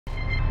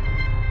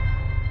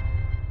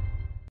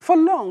For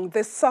long,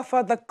 they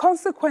suffer the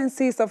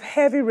consequences of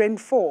heavy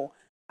rainfall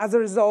as a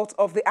result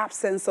of the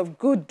absence of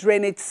good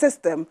drainage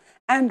system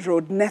and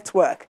road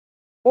network.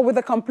 But with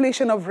the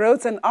completion of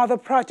roads and other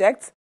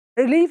projects,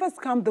 relief has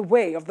come the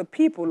way of the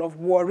people of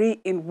Warri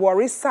in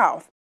Warri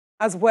South,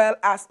 as well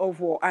as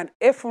Ovo and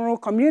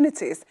Efuru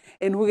communities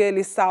in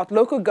Ughelli South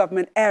local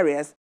government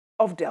areas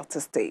of Delta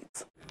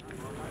State.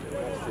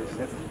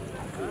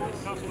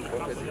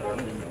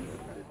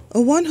 A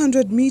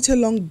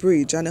 100-meter-long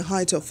bridge and a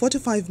height of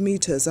 45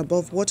 meters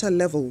above water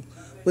level,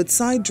 with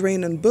side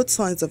drain on both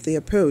sides of the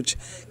approach,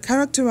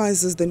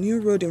 characterizes the new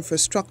road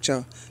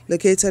infrastructure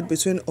located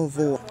between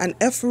Ovo and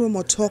Efuru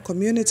Motor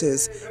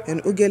communities in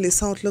Ughelli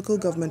South local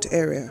government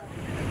area.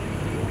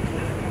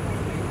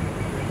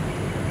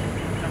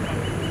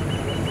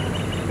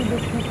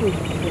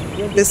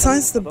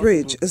 Besides the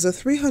bridge is a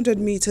 300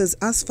 meters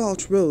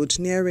asphalt road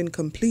nearing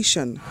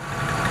completion.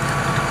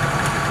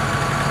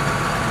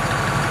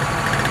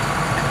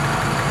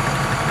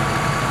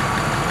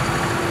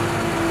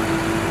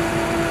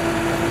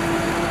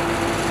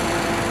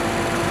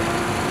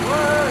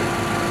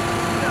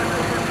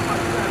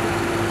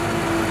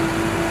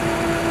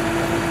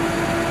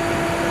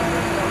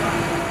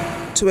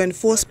 To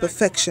enforce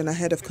perfection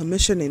ahead of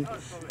commissioning,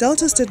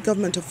 Delta State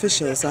government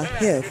officials are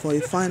here for a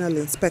final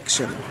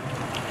inspection.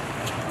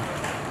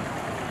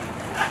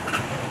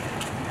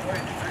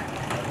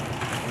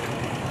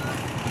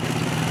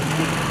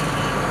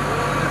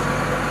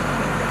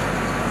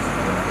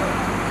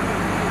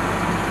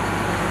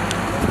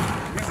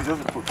 This is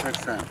just a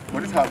protest sign,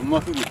 but this has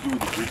nothing to do with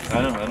the bridge.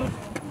 I know.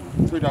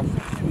 So you have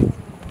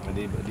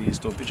the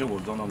stone picture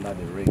was done under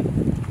the rain.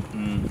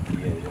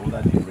 Yeah,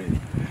 under the rain.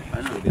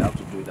 And so they have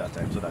to do it that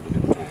time so that they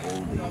can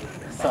hold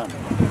the sun.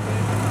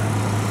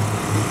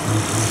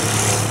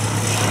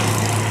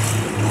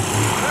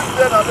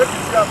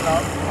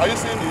 Are you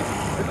seeing this?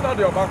 It's not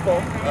your back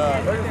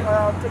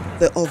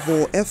The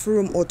Ovo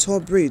Efuru Motor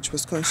Bridge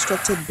was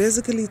constructed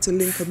basically to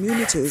link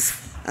communities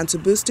and to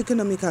boost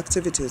economic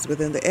activities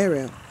within the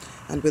area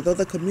and with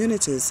other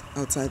communities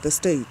outside the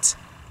state.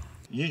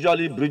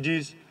 Usually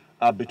bridges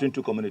are between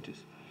two communities,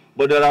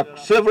 but there are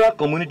several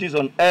communities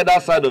on either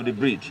side of the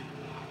bridge.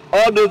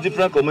 All those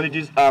different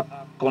communities are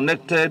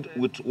connected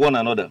with one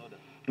another,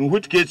 in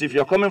which case if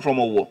you're coming from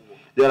Owo,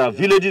 there are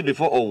villages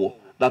before Owo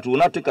that will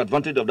not take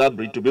advantage of that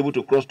bridge to be able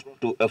to cross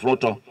to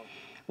Efroto.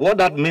 What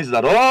that means is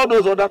that all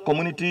those other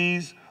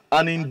communities,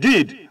 and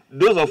indeed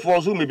those of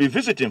us who may be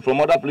visiting from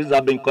other places,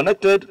 have been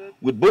connected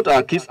with both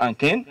our kids and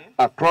kin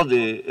across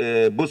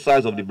the both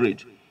sides of the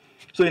bridge.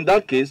 So in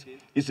that case,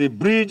 it's a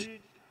bridge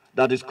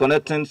that is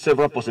connecting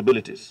several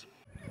possibilities.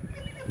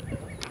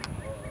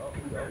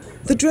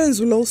 The drains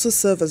will also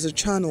serve as a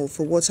channel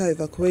for water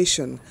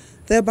evacuation,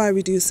 thereby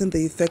reducing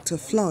the effect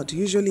of flood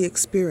usually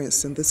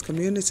experienced in these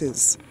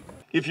communities.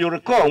 If you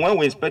recall, when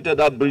we inspected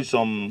that bridge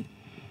some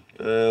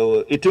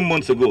 18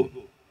 months ago,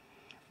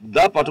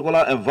 that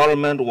particular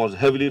environment was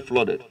heavily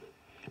flooded.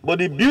 But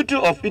the beauty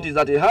of it is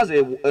that it has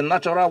a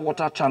natural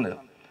water channel.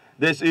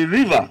 There's a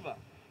river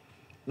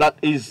that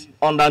is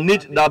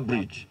underneath that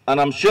bridge,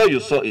 and I'm sure you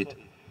saw it.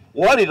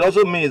 What it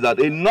also means that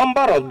a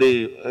number of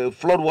the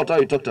flood water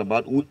you talked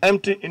about will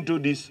empty into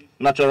this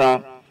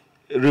natural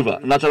river,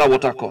 natural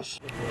water course.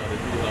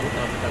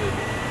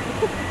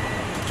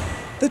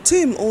 The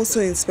team also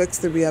inspects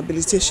the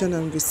rehabilitation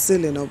and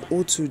resealing of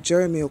Otu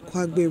Jeremy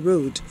Okwagbe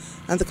Road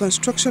and the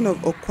construction of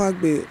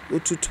Okwagbe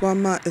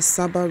Otutuama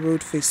Esaba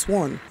Road Phase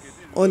 1,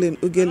 all in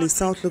Ughelli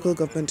South local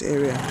government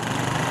area.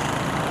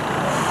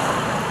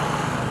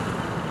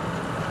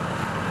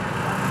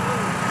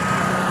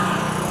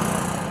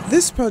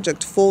 This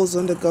project falls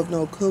under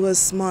Governor Okowa's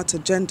SMART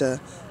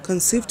agenda,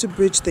 conceived to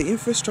bridge the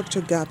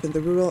infrastructure gap in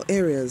the rural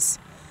areas.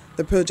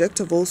 The project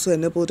have also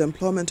enabled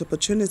employment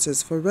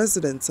opportunities for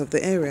residents of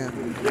the area.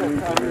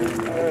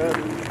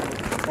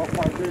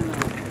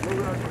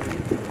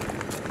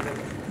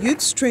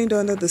 Youths trained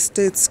under the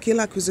state's skill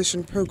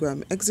acquisition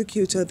program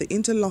executed the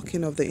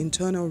interlocking of the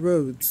internal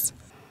roads.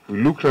 We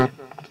looked at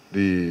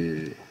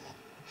the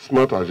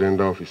SMART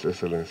agenda of His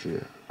Excellency,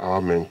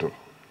 our mentor.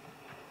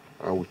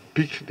 And we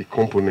picked the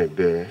component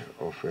there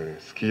of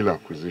skill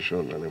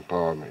acquisition and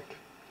empowerment.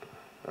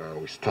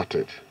 And we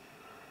started.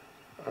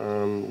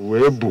 And we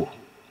were able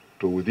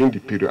to, within the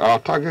period, our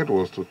target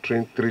was to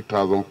train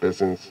 3,000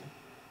 persons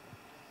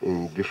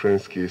in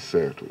different skill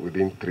sets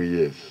within 3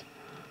 years.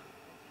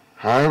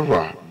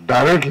 However,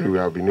 directly we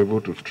have been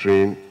able to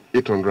train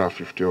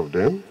 850 of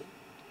them,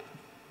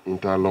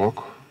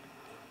 interlock,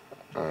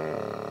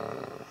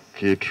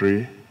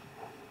 catering,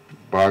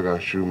 bag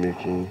and shoe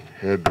making,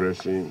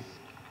 hairdressing.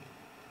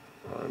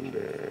 And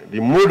the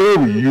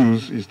model we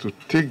use is to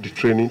take the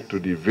training to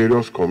the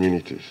various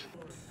communities.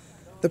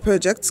 The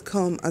projects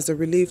come as a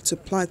relief to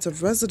plight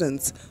of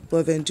residents who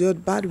have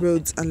endured bad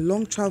roads and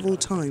long travel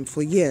time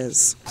for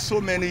years.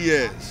 So many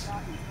years,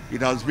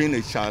 it has been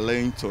a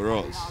challenge to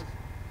us.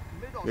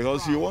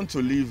 Because you want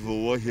to live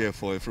over here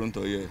for a front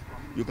of year,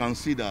 you can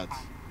see that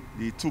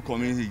the two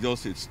communities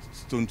just a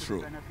stone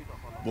throw.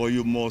 But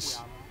you must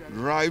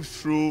drive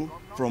through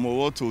from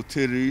Owo to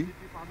Teri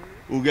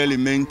Ughelli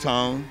main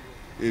town,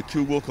 a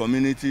Kubo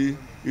community,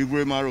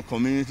 Ibremaro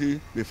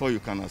community before you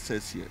can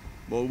access here.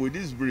 But with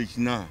this bridge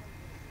now,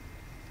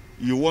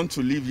 you want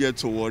to leave here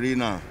to Warri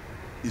now,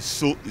 it's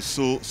so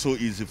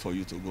easy for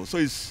you to go. So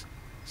it's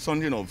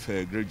something of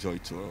great joy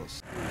to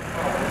us.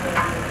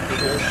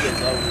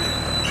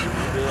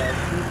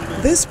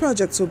 These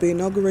projects will be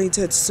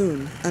inaugurated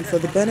soon, and for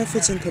the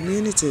benefiting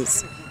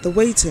communities, the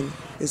waiting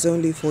is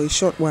only for a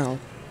short while.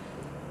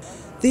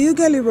 The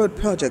Ughelli Road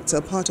projects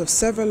are part of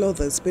several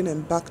others being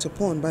embarked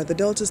upon by the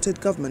Delta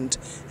State government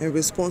in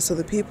response to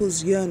the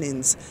people's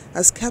yearnings,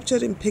 as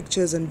captured in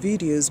pictures and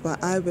videos by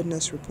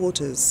eyewitness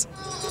reporters.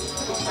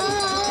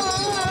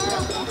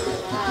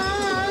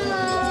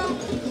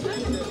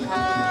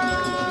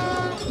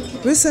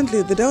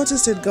 Recently, the Delta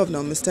State Governor,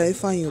 Mr.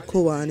 Ifeanyi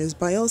Okowa, and his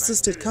Bayelsa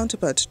State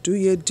counterpart,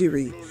 Duye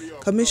Diri,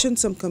 commissioned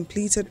some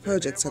completed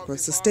projects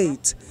across the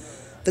state.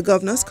 The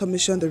governors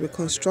commissioned the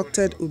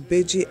reconstructed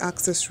Ubeji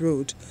Access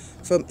Road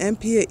from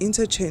MPA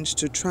Interchange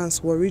to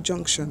Trans-Warri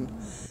Junction,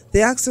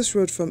 the access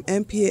road from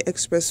MPA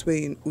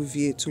Expressway in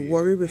Uvie to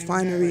Warri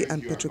Refinery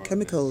and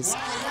Petrochemicals,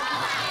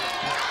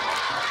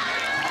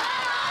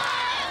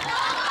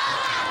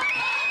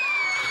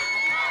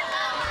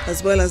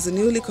 as well as the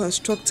newly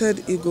constructed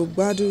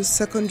Igogbadu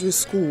Secondary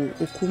School,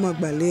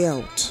 Okumagba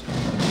layout.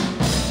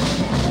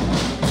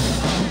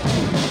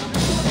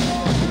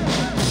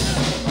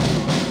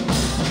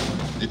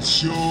 It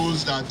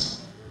shows that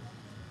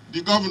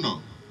the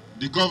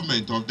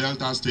government of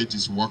Delta State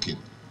is working,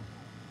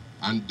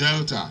 and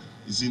Delta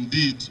is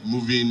indeed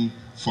moving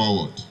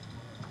forward.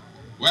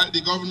 Well,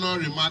 the governor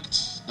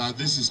remarked that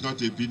this is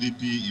not a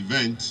PDP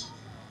event.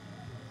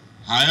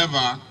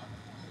 However,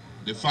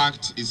 the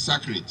fact is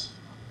sacred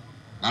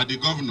that the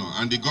governor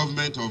and the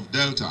government of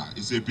Delta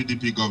is a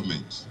PDP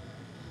government.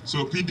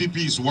 So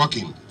PDP is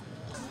working.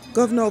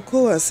 Governor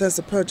Okowa says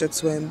the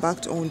projects were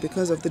embarked on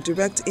because of the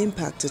direct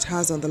impact it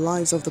has on the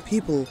lives of the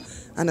people,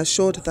 and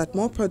assured that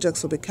more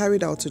projects will be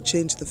carried out to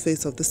change the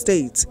face of the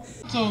state.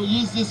 To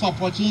use this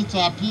opportunity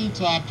to appeal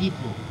to our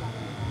people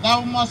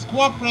that we must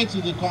cooperate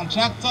with the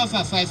contractors.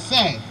 As I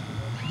said,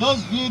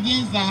 those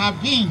buildings that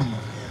have been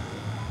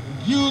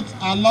built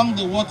along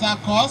the water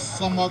course,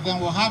 some of them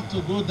will have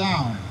to go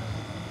down,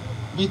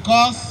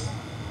 because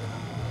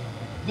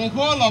the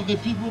whole of the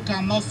people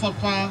cannot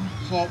suffer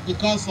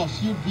because of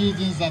few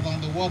buildings that are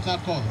on the water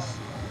course.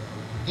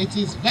 It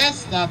is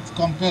best that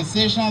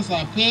compensations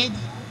are paid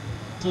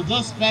to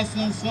those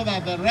persons so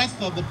that the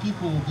rest of the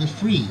people will be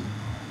free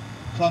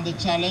from the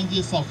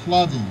challenges of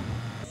flooding.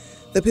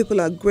 The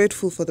people are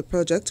grateful for the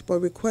project, but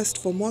request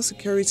for more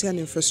security and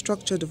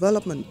infrastructure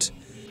development.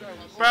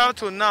 Prior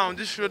to now,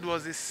 this road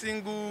was a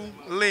single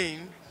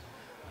lane,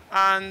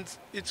 and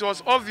it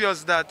was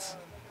obvious that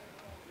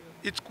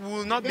it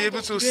will not be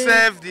able to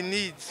serve the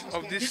needs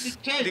of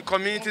the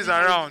communities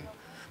around.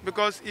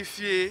 Because if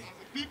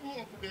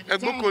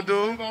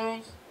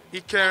Egbokodo,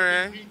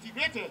 Ikere,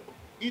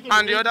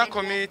 and the other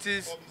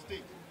communities,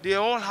 they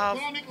all have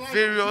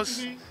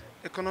various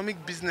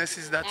economic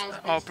businesses that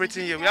are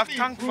operating here. We have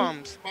tank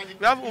farms.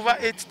 We have over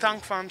 8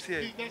 tank farms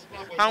here.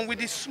 And with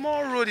the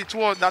small road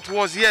that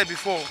was here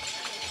before,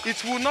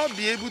 it will not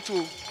be able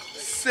to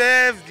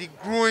serve the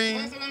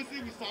growing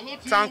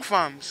tank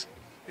farms.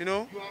 You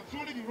know,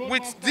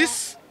 with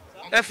this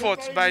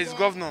effort by his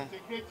governor,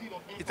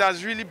 it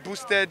has really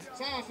boosted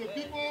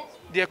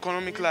the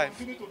economic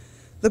life.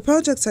 The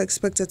projects are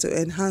expected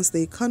to enhance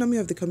the economy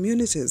of the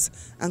communities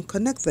and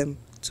connect them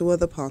to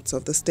other parts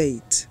of the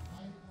state.